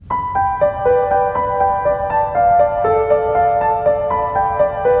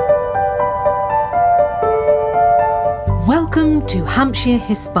Hampshire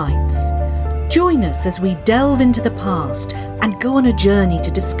Hispites. Join us as we delve into the past and go on a journey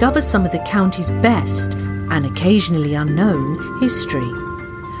to discover some of the county's best and occasionally unknown history.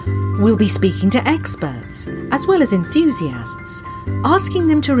 We'll be speaking to experts as well as enthusiasts, asking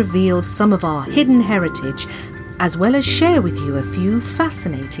them to reveal some of our hidden heritage as well as share with you a few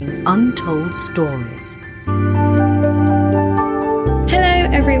fascinating untold stories. Hello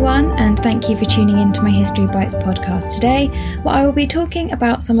everyone, and thank you for tuning in to my History Bites podcast today, where I will be talking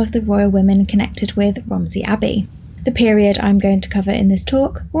about some of the royal women connected with Romsey Abbey. The period I'm going to cover in this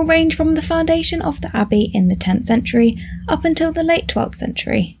talk will range from the foundation of the abbey in the 10th century up until the late 12th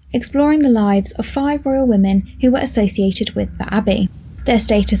century, exploring the lives of 5 royal women who were associated with the abbey. Their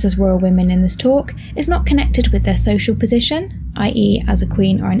status as royal women in this talk is not connected with their social position, i.e. as a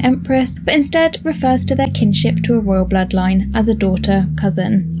queen or an empress, but instead refers to their kinship to a royal bloodline as a daughter,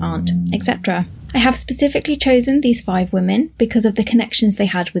 cousin, aunt, etc. I have specifically chosen these 5 women because of the connections they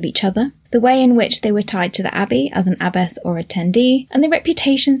had with each other, the way in which they were tied to the abbey as an abbess or attendee, and the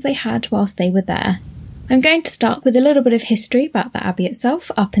reputations they had whilst they were there. I'm going to start with a little bit of history about the abbey itself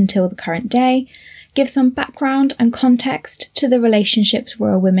up until the current day, give some background and context to the relationships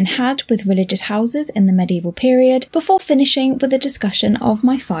royal women had with religious houses in the medieval period, before finishing with a discussion of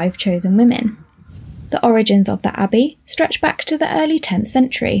my 5 chosen women. The origins of the abbey stretch back to the early 10th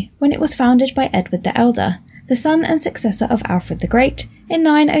century, when it was founded by Edward the Elder, the son and successor of Alfred the Great, in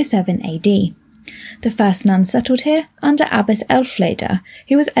 907 AD. The first nuns settled here under Abbess Elfleda,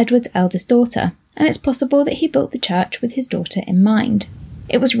 who was Edward's eldest daughter, and it's possible that he built the church with his daughter in mind.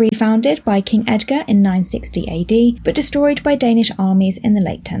 It was refounded by King Edgar in 960 AD, but destroyed by Danish armies in the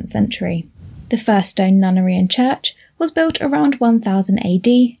late 10th century. The first stone nunnery and church was built around 1000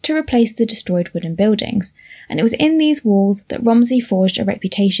 AD to replace the destroyed wooden buildings, and it was in these walls that Romsey forged a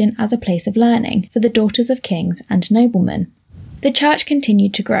reputation as a place of learning for the daughters of kings and noblemen. The church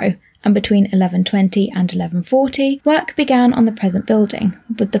continued to grow, and between 1120 and 1140, work began on the present building,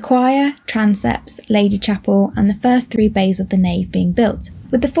 with the choir, transepts, lady chapel, and the first 3 bays of the nave being built,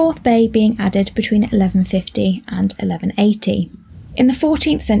 with the 4th bay being added between 1150 and 1180. In the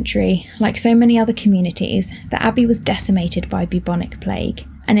 14th century, like so many other communities, the abbey was decimated by bubonic plague,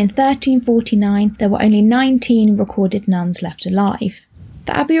 and in 1349 there were only 19 recorded nuns left alive.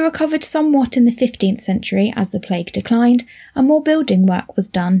 The abbey recovered somewhat in the 15th century as the plague declined, and more building work was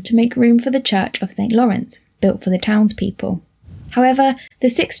done to make room for the Church of St. Lawrence, built for the townspeople. However, the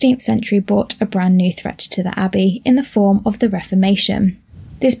 16th century brought a brand new threat to the abbey in the form of the Reformation.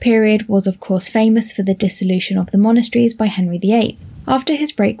 This period was of course famous for the dissolution of the monasteries by Henry VIII, after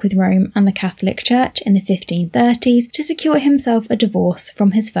his break with Rome and the Catholic Church in the 1530s to secure himself a divorce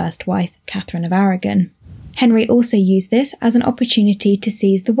from his first wife, Catherine of Aragon. Henry also used this as an opportunity to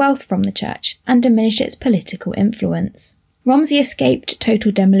seize the wealth from the church and diminish its political influence. Romsey escaped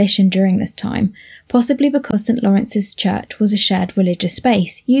total demolition during this time, possibly because St. Lawrence's church was a shared religious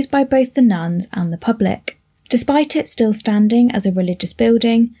space used by both the nuns and the public. Despite it still standing as a religious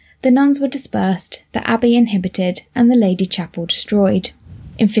building, the nuns were dispersed, the abbey inhibited, and the lady chapel destroyed.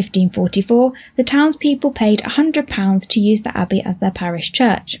 In 1544, the townspeople paid £100 to use the abbey as their parish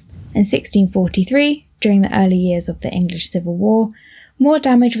church. In 1643, during the early years of the English Civil War, more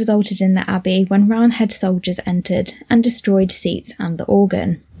damage resulted in the abbey when Roundhead soldiers entered and destroyed seats and the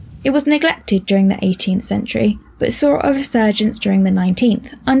organ. It was neglected during the 18th century, but saw a resurgence during the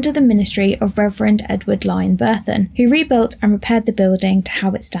 19th under the ministry of Reverend Edward Lyon Burton, who rebuilt and repaired the building to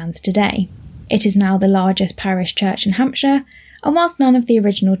how it stands today. It is now the largest parish church in Hampshire, and whilst none of the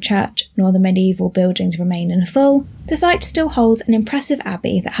original church nor the medieval buildings remain in full, the site still holds an impressive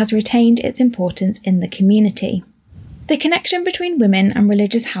abbey that has retained its importance in the community. The connection between women and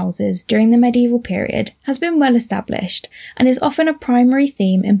religious houses during the medieval period has been well established and is often a primary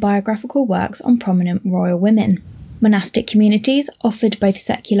theme in biographical works on prominent royal women. Monastic communities offered both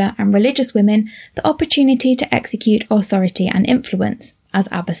secular and religious women the opportunity to execute authority and influence, as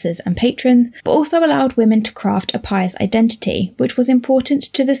abbesses and patrons, but also allowed women to craft a pious identity, which was important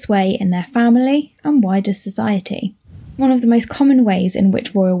to the sway in their family and wider society. One of the most common ways in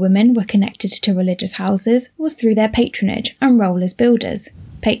which royal women were connected to religious houses was through their patronage and role as builders.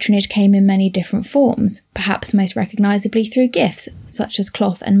 Patronage came in many different forms, perhaps most recognisably through gifts, such as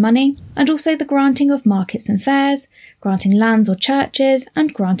cloth and money, and also the granting of markets and fairs, granting lands or churches,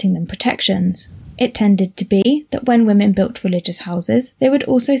 and granting them protections. It tended to be that when women built religious houses, they would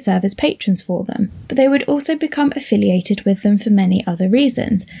also serve as patrons for them, but they would also become affiliated with them for many other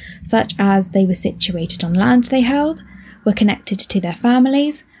reasons, such as they were situated on land they held, were connected to their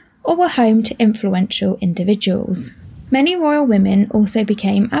families, or were home to influential individuals. Many royal women also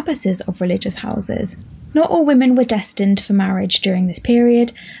became abbesses of religious houses. Not all women were destined for marriage during this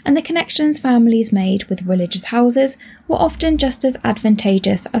period, and the connections families made with religious houses were often just as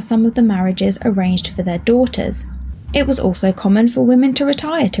advantageous as some of the marriages arranged for their daughters. It was also common for women to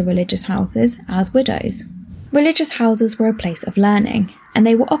retire to religious houses as widows. Religious houses were a place of learning, and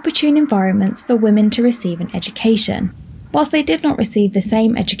they were opportune environments for women to receive an education. Whilst they did not receive the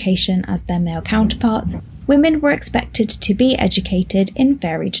same education as their male counterparts, women were expected to be educated in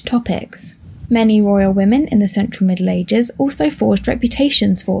varied topics. Many royal women in the Central Middle Ages also forged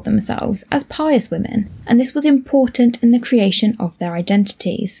reputations for themselves as pious women, and this was important in the creation of their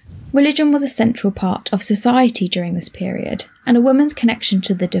identities. Religion was a central part of society during this period, and a woman's connection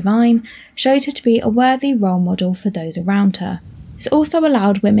to the divine showed her to be a worthy role model for those around her. This also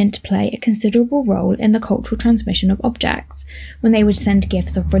allowed women to play a considerable role in the cultural transmission of objects, when they would send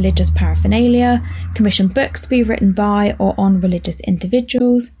gifts of religious paraphernalia, commission books to be written by or on religious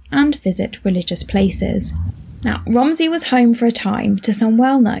individuals, and visit religious places. Now, Romsey was home for a time to some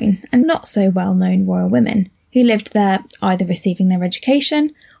well-known and not so well-known royal women, who lived there either receiving their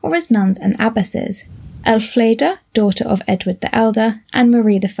education or as nuns and abbesses. Elfleda, daughter of Edward the Elder, and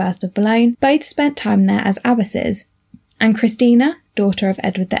Marie I of Boulogne both spent time there as abbesses, and Christina, daughter of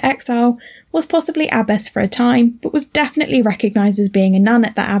Edward the Exile, was possibly abbess for a time, but was definitely recognised as being a nun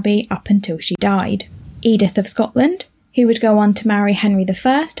at the abbey up until she died. Edith of Scotland, who would go on to marry Henry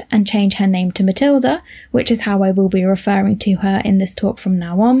I and change her name to Matilda, which is how I will be referring to her in this talk from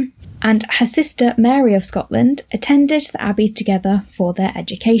now on, and her sister Mary of Scotland attended the abbey together for their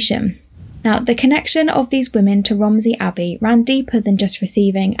education. Now, the connection of these women to Romsey Abbey ran deeper than just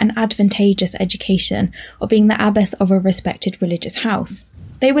receiving an advantageous education or being the abbess of a respected religious house.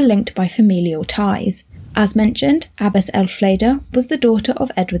 They were linked by familial ties. As mentioned, Abbess Elfleda was the daughter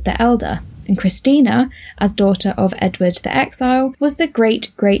of Edward the Elder, and Christina, as daughter of Edward the Exile, was the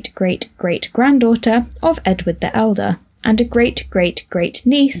great-great-great-great-granddaughter of Edward the Elder, and a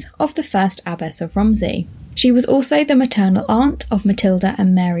great-great-great-niece of the first abbess of Romsey. She was also the maternal aunt of Matilda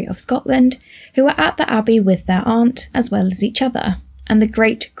and Mary of Scotland, who were at the abbey with their aunt as well as each other, and the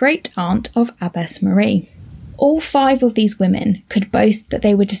great-great-aunt of Abbess Marie. All 5 of these women could boast that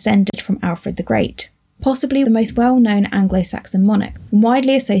they were descended from Alfred the Great, possibly the most well-known Anglo-Saxon monarch, and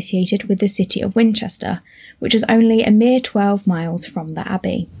widely associated with the city of Winchester, which was only a mere 12 miles from the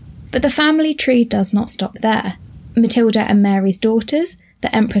abbey. But the family tree does not stop there. Matilda and Mary's daughters,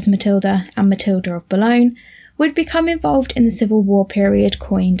 the Empress Matilda and Matilda of Boulogne, would become involved in the Civil War period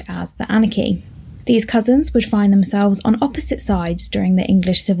coined as the Anarchy. These cousins would find themselves on opposite sides during the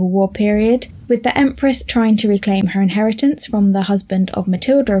English Civil War period, with the Empress trying to reclaim her inheritance from the husband of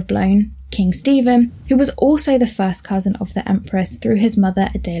Matilda of Boulogne, King Stephen, who was also the first cousin of the Empress through his mother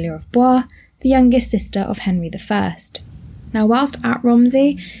Adelia of Blois, the youngest sister of Henry I. Now, whilst at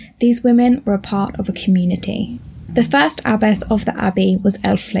Romsey, these women were a part of a community. The first abbess of the abbey was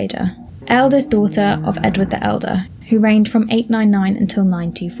Elfleda, eldest daughter of Edward the Elder, who reigned from 899 until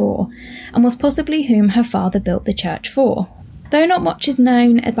 924, and was possibly whom her father built the church for. Though not much is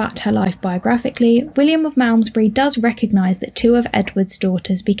known about her life biographically, William of Malmesbury does recognise that 2 of Edward's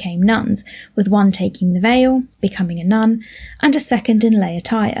daughters became nuns, with one taking the veil, becoming a nun, and a second in lay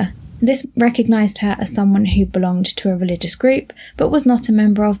attire. This recognised her as someone who belonged to a religious group, but was not a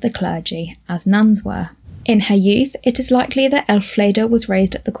member of the clergy, as nuns were. In her youth, it is likely that Elfleda was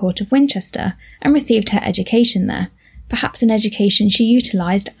raised at the court of Winchester and received her education there, perhaps an education she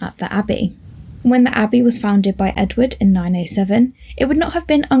utilised at the abbey. When the abbey was founded by Edward in 907, it would not have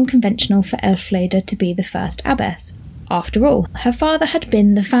been unconventional for Elfleda to be the first abbess. After all, her father had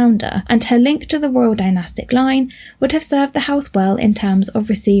been the founder, and her link to the royal dynastic line would have served the house well in terms of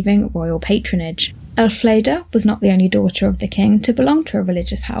receiving royal patronage. Elfleda was not the only daughter of the king to belong to a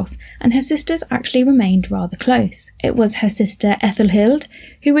religious house, and her sisters actually remained rather close. It was her sister Ethelhild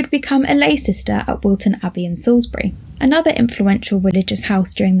who would become a lay sister at Wilton Abbey in Salisbury, another influential religious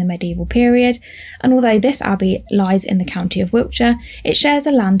house during the medieval period, and although this abbey lies in the county of Wiltshire, it shares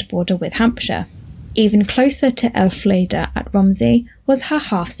a land border with Hampshire. Even closer to Elfleda at Romsey was her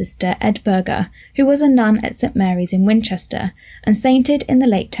half-sister Edburga, who was a nun at St Mary's in Winchester, and sainted in the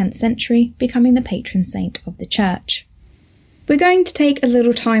late 10th century, becoming the patron saint of the church. We're going to take a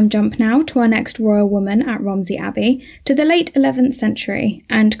little time jump now to our next royal woman at Romsey Abbey, to the late 11th century,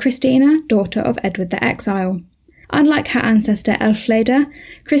 and Christina, daughter of Edward the Exile. Unlike her ancestor Elfleda,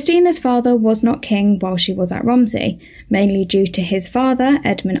 Christina's father was not king while she was at Romsey, mainly due to his father,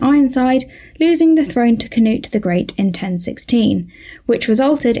 Edmund Ironside, losing the throne to Canute the Great in 1016, which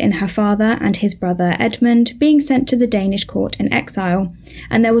resulted in her father and his brother Edmund being sent to the Danish court in exile,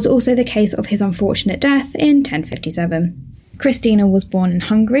 and there was also the case of his unfortunate death in 1057. Christina was born in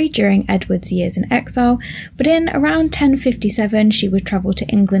Hungary during Edward's years in exile, but in around 1057 she would travel to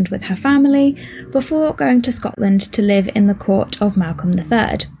England with her family before going to Scotland to live in the court of Malcolm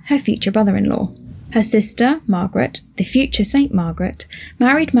III, her future brother-in-law. Her sister, Margaret, the future Saint Margaret,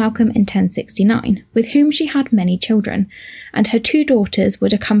 married Malcolm in 1069, with whom she had many children, and her 2 daughters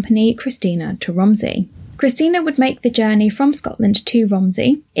would accompany Christina to Romsey. Christina would make the journey from Scotland to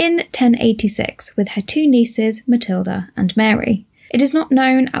Romsey in 1086 with her 2 nieces, Matilda and Mary. It is not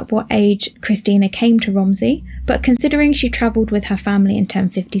known at what age Christina came to Romsey, but considering she travelled with her family in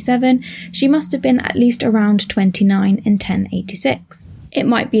 1057, she must have been at least around 29 in 1086. It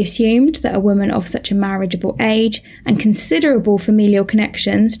might be assumed that a woman of such a marriageable age and considerable familial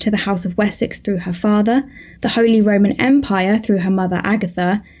connections to the House of Wessex through her father, the Holy Roman Empire through her mother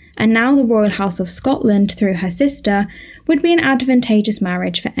Agatha, and now the Royal House of Scotland through her sister, would be an advantageous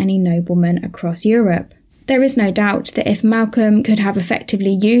marriage for any nobleman across Europe. There is no doubt that if Malcolm could have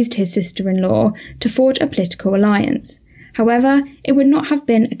effectively used his sister-in-law to forge a political alliance. However, it would not have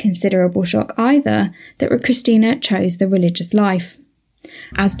been a considerable shock either that Christina chose the religious life.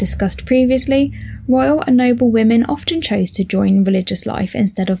 As discussed previously, royal and noble women often chose to join religious life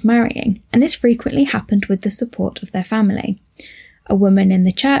instead of marrying, and this frequently happened with the support of their family. A woman in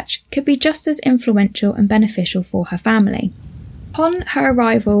the church could be just as influential and beneficial for her family. Upon her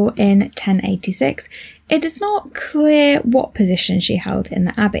arrival in 1086, it is not clear what position she held in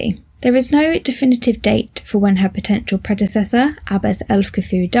the abbey. There is no definitive date for when her potential predecessor, Abbess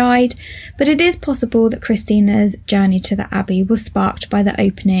Ælfkefud, died, but it is possible that Christina's journey to the abbey was sparked by the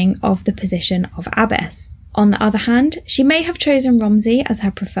opening of the position of abbess. On the other hand, she may have chosen Romsey as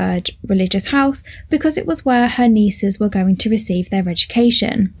her preferred religious house because it was where her nieces were going to receive their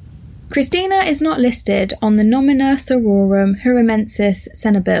education. Christina is not listed on the Nomina Sororum Huramensis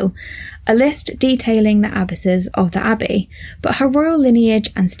Cenobile, a list detailing the abbesses of the abbey, but her royal lineage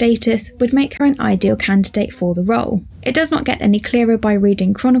and status would make her an ideal candidate for the role. It does not get any clearer by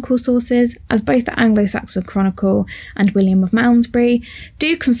reading chronicle sources, as both the Anglo-Saxon Chronicle and William of Malmesbury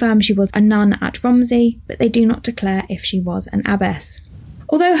do confirm she was a nun at Romsey, but they do not declare if she was an abbess.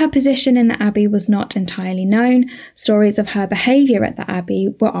 Although her position in the abbey was not entirely known, stories of her behaviour at the abbey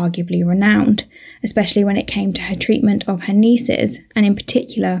were arguably renowned, especially when it came to her treatment of her nieces, and in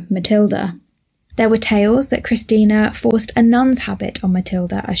particular Matilda. There were tales that Christina forced a nun's habit on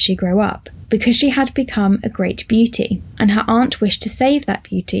Matilda as she grew up, because she had become a great beauty, and her aunt wished to save that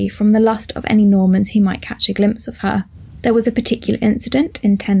beauty from the lust of any Normans who might catch a glimpse of her. There was a particular incident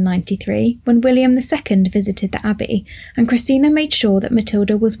in 1093 when William II visited the abbey, and Christina made sure that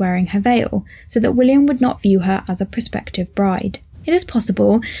Matilda was wearing her veil, so that William would not view her as a prospective bride. It is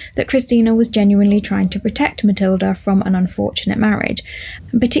possible that Christina was genuinely trying to protect Matilda from an unfortunate marriage,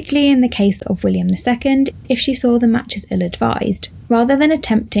 and particularly in the case of William II, if she saw the match as ill-advised, rather than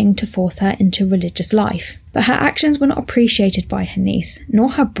attempting to force her into religious life. But her actions were not appreciated by her niece,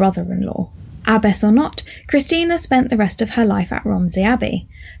 nor her brother-in-law. Abbess or not, Christina spent the rest of her life at Romsey Abbey,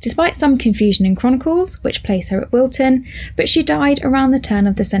 despite some confusion in chronicles, which place her at Wilton, but she died around the turn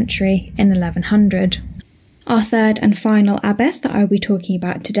of the century in 1100. Our third and final abbess that I will be talking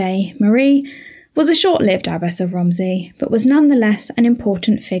about today, Marie, was a short-lived abbess of Romsey, but was nonetheless an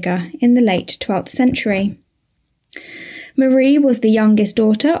important figure in the late 12th century. Marie was the youngest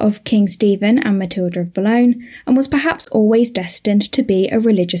daughter of King Stephen and Matilda of Boulogne, and was perhaps always destined to be a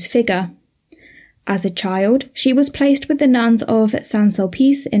religious figure. As a child, she was placed with the nuns of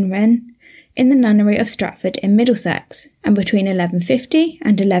Saint-Sulpice in Rennes, in the nunnery of Stratford in Middlesex, and between 1150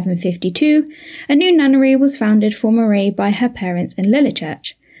 and 1152, a new nunnery was founded for Marie by her parents in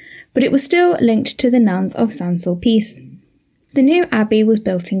Lillechurch, but it was still linked to the nuns of Saint-Sulpice. The new abbey was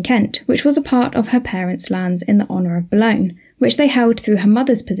built in Kent, which was a part of her parents' lands in the honour of Boulogne, which they held through her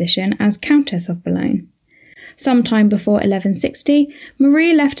mother's position as Countess of Boulogne. Sometime before 1160,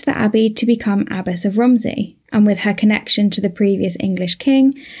 Marie left the abbey to become Abbess of Romsey, and with her connection to the previous English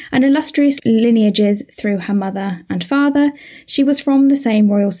king and illustrious lineages through her mother and father, she was from the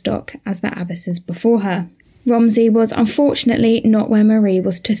same royal stock as the abbesses before her. Romsey was unfortunately not where Marie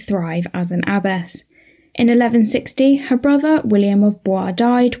was to thrive as an abbess. In 1160, her brother William of Blois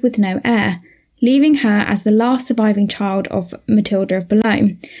died with no heir, leaving her as the last surviving child of Matilda of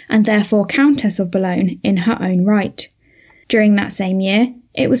Boulogne, and therefore Countess of Boulogne in her own right. During that same year,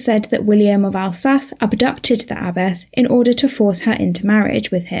 it was said that William of Alsace abducted the abbess in order to force her into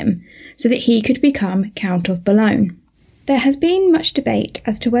marriage with him, so that he could become Count of Boulogne. There has been much debate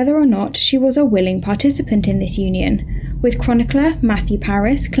as to whether or not she was a willing participant in this union, with chronicler Matthew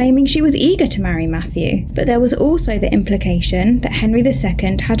Paris claiming she was eager to marry Matthew, but there was also the implication that Henry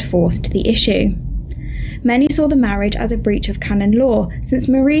II had forced the issue. Many saw the marriage as a breach of canon law, since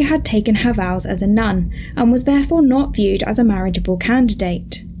Marie had taken her vows as a nun, and was therefore not viewed as a marriageable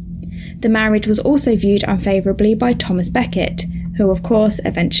candidate. The marriage was also viewed unfavourably by Thomas Becket, who of course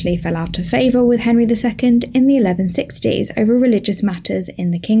eventually fell out of favour with Henry II in the 1160s over religious matters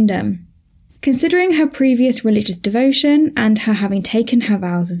in the kingdom. Considering her previous religious devotion and her having taken her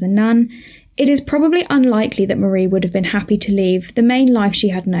vows as a nun, it is probably unlikely that Marie would have been happy to leave the main life she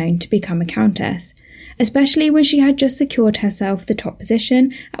had known to become a countess, especially when she had just secured herself the top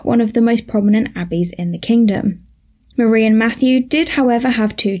position at one of the most prominent abbeys in the kingdom. Marie and Matthew did, however,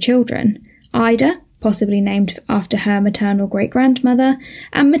 have 2 children, Ida, possibly named after her maternal great-grandmother,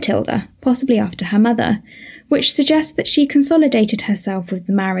 and Matilda, possibly after her mother, which suggests that she consolidated herself with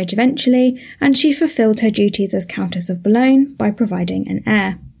the marriage eventually, and she fulfilled her duties as Countess of Boulogne by providing an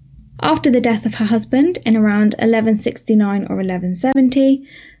heir. After the death of her husband in around 1169 or 1170,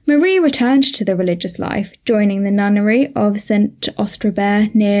 Marie returned to the religious life, joining the nunnery of St.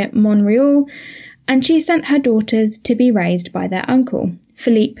 Austrebert near Montreal, and she sent her daughters to be raised by their uncle,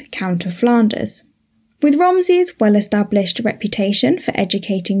 Philippe, Count of Flanders. With Romsey's well-established reputation for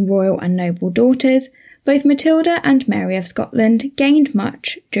educating royal and noble daughters, both Matilda and Mary of Scotland gained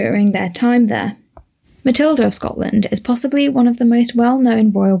much during their time there. Matilda of Scotland is possibly one of the most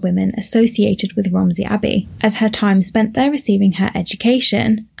well-known royal women associated with Romsey Abbey, as her time spent there receiving her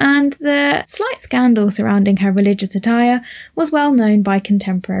education, and the slight scandal surrounding her religious attire was well known by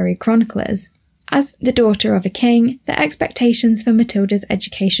contemporary chroniclers. As the daughter of a king, the expectations for Matilda's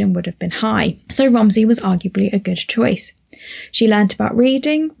education would have been high, so Romsey was arguably a good choice. She learnt about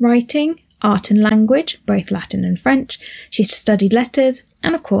reading, writing, art and language, both Latin and French. She studied letters,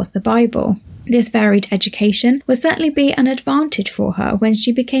 and of course the Bible. This varied education would certainly be an advantage for her when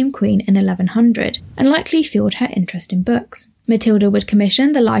she became queen in 1100, and likely fueled her interest in books. Matilda would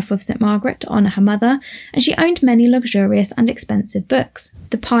commission the Life of St. Margaret to honour her mother, and she owned many luxurious and expensive books.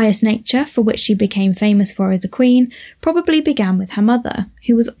 The pious nature for which she became famous for as a queen probably began with her mother,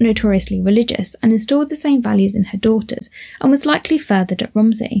 who was notoriously religious and instilled the same values in her daughters, and was likely furthered at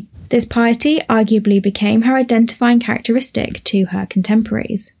Romsey. This piety arguably became her identifying characteristic to her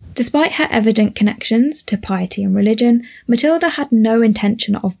contemporaries. Despite her evident connections to piety and religion, Matilda had no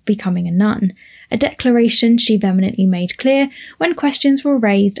intention of becoming a nun, a declaration she vehemently made clear when questions were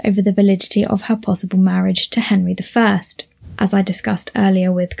raised over the validity of her possible marriage to Henry I. As I discussed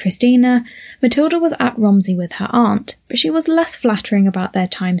earlier with Christina, Matilda was at Romsey with her aunt, but she was less flattering about their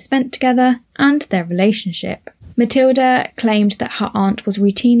time spent together and their relationship. Matilda claimed that her aunt was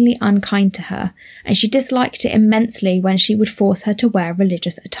routinely unkind to her, and she disliked it immensely when she would force her to wear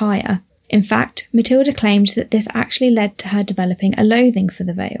religious attire. In fact, Matilda claimed that this actually led to her developing a loathing for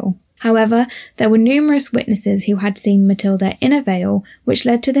the veil. However, there were numerous witnesses who had seen Matilda in a veil, which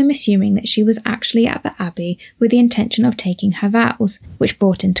led to them assuming that she was actually at the abbey with the intention of taking her vows, which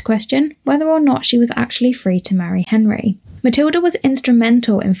brought into question whether or not she was actually free to marry Henry. Matilda was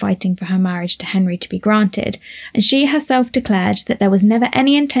instrumental in fighting for her marriage to Henry to be granted, and she herself declared that there was never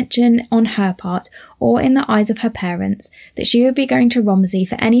any intention on her part, or in the eyes of her parents, that she would be going to Romsey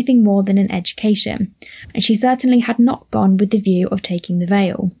for anything more than an education, and she certainly had not gone with the view of taking the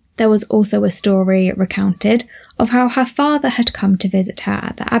veil. There was also a story recounted of how her father had come to visit her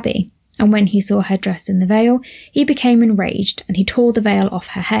at the abbey, and when he saw her dressed in the veil, he became enraged and he tore the veil off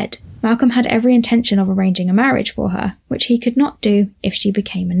her head. Malcolm had every intention of arranging a marriage for her, which he could not do if she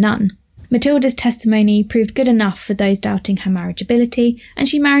became a nun. Matilda's testimony proved good enough for those doubting her marriageability, and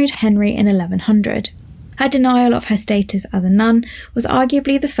she married Henry in 1100. Her denial of her status as a nun was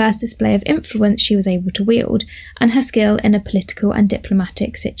arguably the first display of influence she was able to wield, and her skill in a political and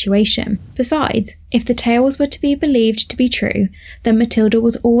diplomatic situation. Besides, if the tales were to be believed to be true, then Matilda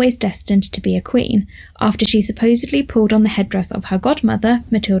was always destined to be a queen, after she supposedly pulled on the headdress of her godmother,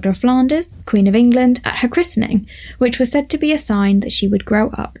 Matilda of Flanders, Queen of England, at her christening, which was said to be a sign that she would grow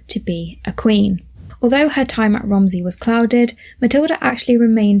up to be a queen. Although her time at Romsey was clouded, Matilda actually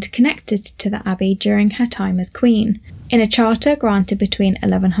remained connected to the abbey during her time as queen. In a charter granted between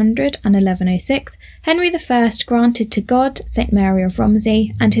 1100 and 1106, Henry I granted to God, St. Mary of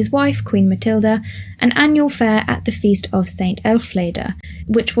Romsey, and his wife, Queen Matilda, an annual fair at the feast of St. Elfleda,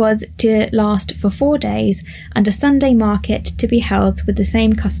 which was to last for 4 days, and a Sunday market to be held with the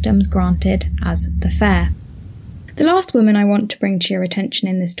same customs granted as the fair. The last woman I want to bring to your attention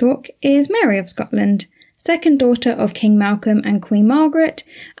in this talk is Mary of Scotland, second daughter of King Malcolm and Queen Margaret,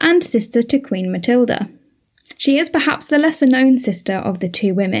 and sister to Queen Matilda. She is perhaps the lesser-known sister of the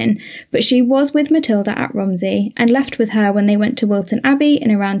two women, but she was with Matilda at Romsey and left with her when they went to Wilton Abbey in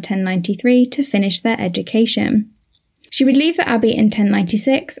around 1093 to finish their education. She would leave the abbey in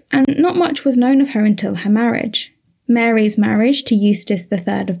 1096, and not much was known of her until her marriage. Mary's marriage to Eustace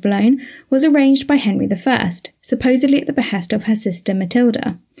III of Boulogne was arranged by Henry I, supposedly at the behest of her sister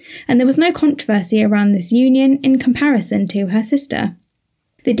Matilda, and there was no controversy around this union in comparison to her sister.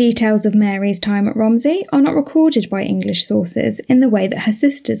 The details of Mary's time at Romsey are not recorded by English sources in the way that her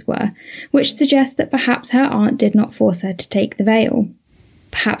sisters were, which suggests that perhaps her aunt did not force her to take the veil.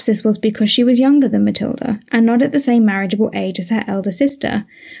 Perhaps this was because she was younger than Matilda and not at the same marriageable age as her elder sister,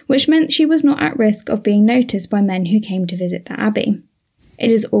 which meant she was not at risk of being noticed by men who came to visit the abbey.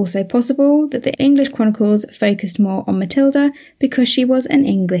 It is also possible that the English chronicles focused more on Matilda because she was an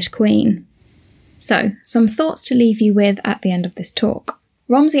English queen. So, some thoughts to leave you with at the end of this talk.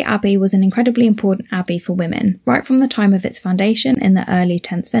 Romsey Abbey was an incredibly important abbey for women, right from the time of its foundation in the early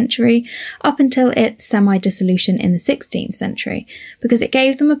 10th century up until its semi-dissolution in the 16th century, because it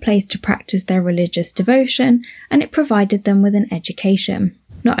gave them a place to practice their religious devotion and it provided them with an education.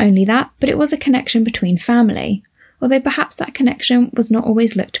 Not only that, but it was a connection between family, although perhaps that connection was not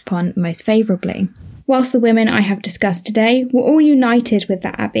always looked upon most favourably. Whilst the women I have discussed today were all united with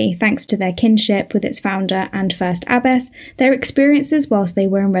the abbey thanks to their kinship with its founder and first abbess, their experiences whilst they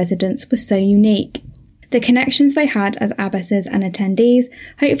were in residence were so unique. The connections they had as abbesses and attendees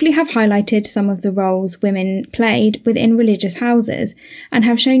hopefully have highlighted some of the roles women played within religious houses and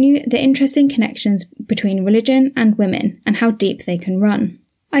have shown you the interesting connections between religion and women and how deep they can run.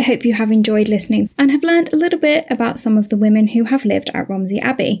 I hope you have enjoyed listening and have learned a little bit about some of the women who have lived at Romsey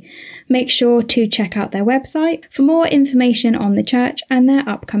Abbey. Make sure to check out their website for more information on the church and their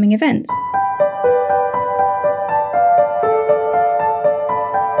upcoming events.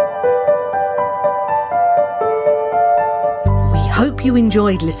 We hope you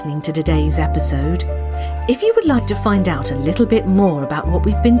enjoyed listening to today's episode. If you would like to find out a little bit more about what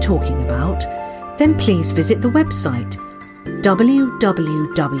we've been talking about, then please visit the website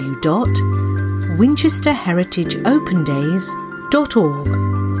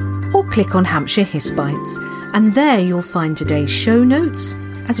www.winchesterheritageopendays.org or click on Hampshire Hispites, and there you'll find today's show notes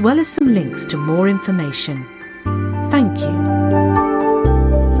as well as some links to more information. Thank you.